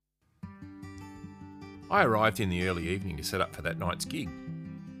I arrived in the early evening to set up for that night's gig.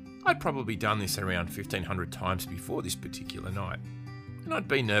 I'd probably done this around 1,500 times before this particular night, and I'd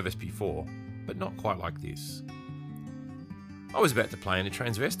been nervous before, but not quite like this. I was about to play in a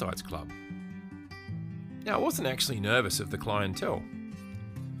transvestites club. Now, I wasn't actually nervous of the clientele,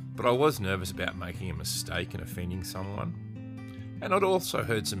 but I was nervous about making a mistake and offending someone, and I'd also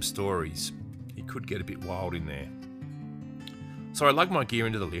heard some stories. It could get a bit wild in there. So I lugged my gear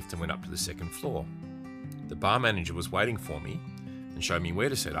into the lift and went up to the second floor. The bar manager was waiting for me and showed me where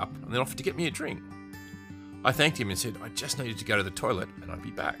to set up and then offered to get me a drink. I thanked him and said I just needed to go to the toilet and I'd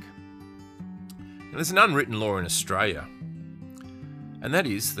be back. Now, there's an unwritten law in Australia, and that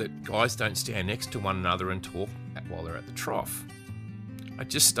is that guys don't stand next to one another and talk while they're at the trough. I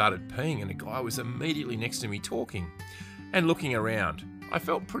just started peeing and a guy was immediately next to me talking and looking around. I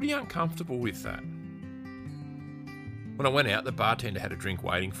felt pretty uncomfortable with that. When I went out, the bartender had a drink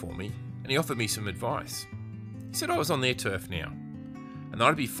waiting for me and he offered me some advice. He said I was on their turf now and that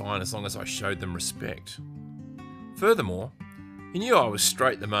I'd be fine as long as I showed them respect. Furthermore, he knew I was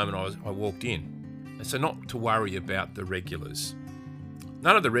straight the moment I walked in, and so not to worry about the regulars.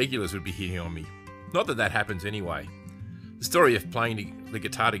 None of the regulars would be hitting on me. Not that that happens anyway. The story of playing the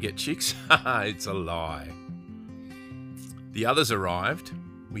guitar to get chicks? It's a lie. The others arrived.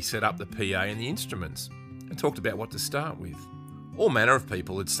 We set up the PA and the instruments and talked about what to start with. All manner of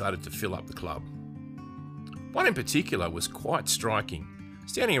people had started to fill up the club. One in particular was quite striking,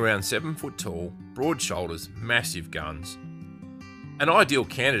 standing around 7 foot tall, broad shoulders, massive guns. An ideal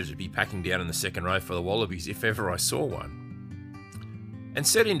candidate to be packing down in the second row for the Wallabies if ever I saw one. And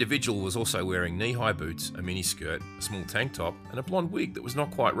said individual was also wearing knee-high boots, a miniskirt, a small tank top, and a blonde wig that was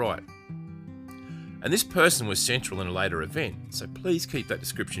not quite right. And this person was central in a later event, so please keep that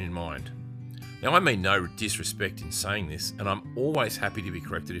description in mind. Now, I mean no disrespect in saying this, and I'm always happy to be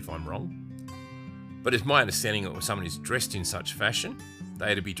corrected if I'm wrong. But it's my understanding that when someone is dressed in such fashion, they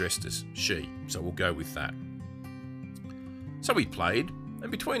had to be dressed as she, so we'll go with that. So we played, and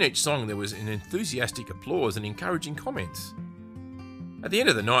between each song there was an enthusiastic applause and encouraging comments. At the end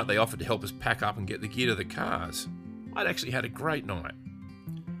of the night, they offered to help us pack up and get the gear to the cars. I'd actually had a great night.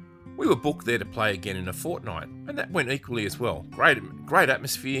 We were booked there to play again in a fortnight, and that went equally as well. Great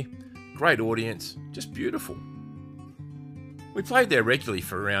atmosphere, great audience, just beautiful. We played there regularly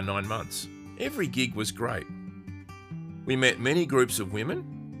for around 9 months. Every gig was great. We met many groups of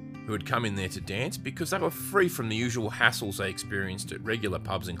women who had come in there to dance because they were free from the usual hassles they experienced at regular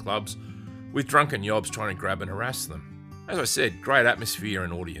pubs and clubs with drunken yobs trying to grab and harass them. As I said, great atmosphere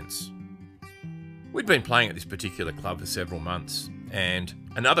and audience. We'd been playing at this particular club for several months, and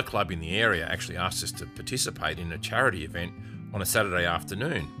another club in the area actually asked us to participate in a charity event on a Saturday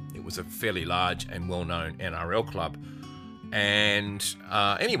afternoon. It was a fairly large and well-known NRL club. And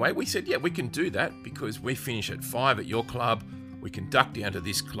anyway, we said, yeah, we can do that because we finish at 5 at your club, we can duck down to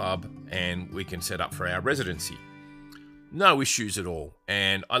this club, and we can set up for our residency. No issues at all,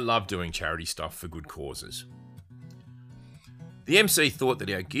 and I love doing charity stuff for good causes. The MC thought that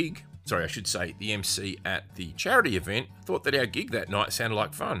our gig, the MC at the charity event thought that our gig that night sounded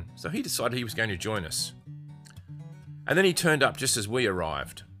like fun, so he decided he was going to join us. And then he turned up just as we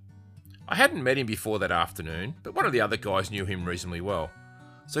arrived. I hadn't met him before that afternoon, but one of the other guys knew him reasonably well,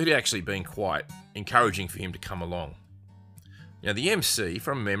 so he'd actually been quite encouraging for him to come along. Now, the MC,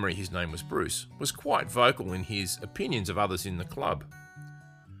 from memory his name was Bruce, was quite vocal in his opinions of others in the club,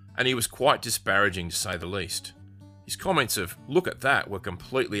 and he was quite disparaging to say the least. His comments of, "Look at that," were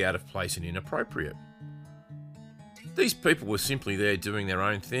completely out of place and inappropriate. These people were simply there doing their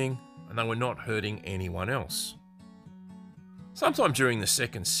own thing, and they were not hurting anyone else. Sometime during the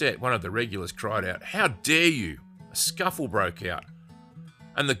second set, one of the regulars cried out, "How dare you!" A scuffle broke out,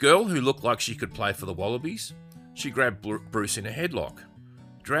 and the girl who looked like she could play for the Wallabies, she grabbed Bruce in a headlock,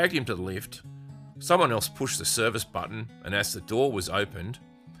 dragged him to the lift. Someone else pushed the service button, and as the door was opened,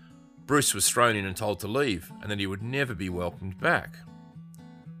 Bruce was thrown in and told to leave, and that he would never be welcomed back.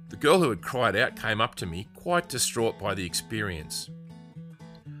 The girl who had cried out came up to me, quite distraught by the experience.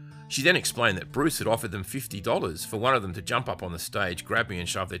 She then explained that Bruce had offered them $50 for one of them to jump up on the stage, grab me and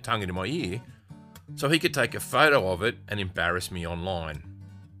shove their tongue into my ear, so he could take a photo of it and embarrass me online.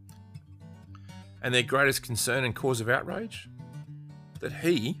 And their greatest concern and cause of outrage? That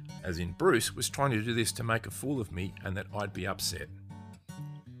he, as in Bruce, was trying to do this to make a fool of me and that I'd be upset.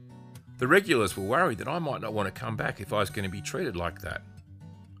 The regulars were worried that I might not want to come back if I was going to be treated like that,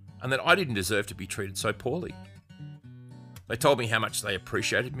 and that I didn't deserve to be treated so poorly. They told me how much they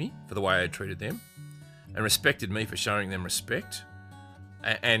appreciated me for the way I had treated them, and respected me for showing them respect,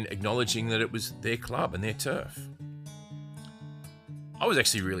 and acknowledging that it was their club and their turf. I was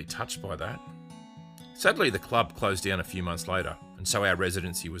actually really touched by that. Sadly, the club closed down a few months later, and so our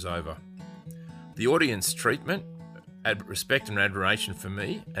residency was over. The audience treatment, respect and admiration for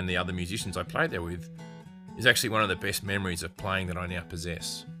me and the other musicians I played there with, is actually one of the best memories of playing that I now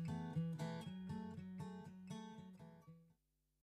possess.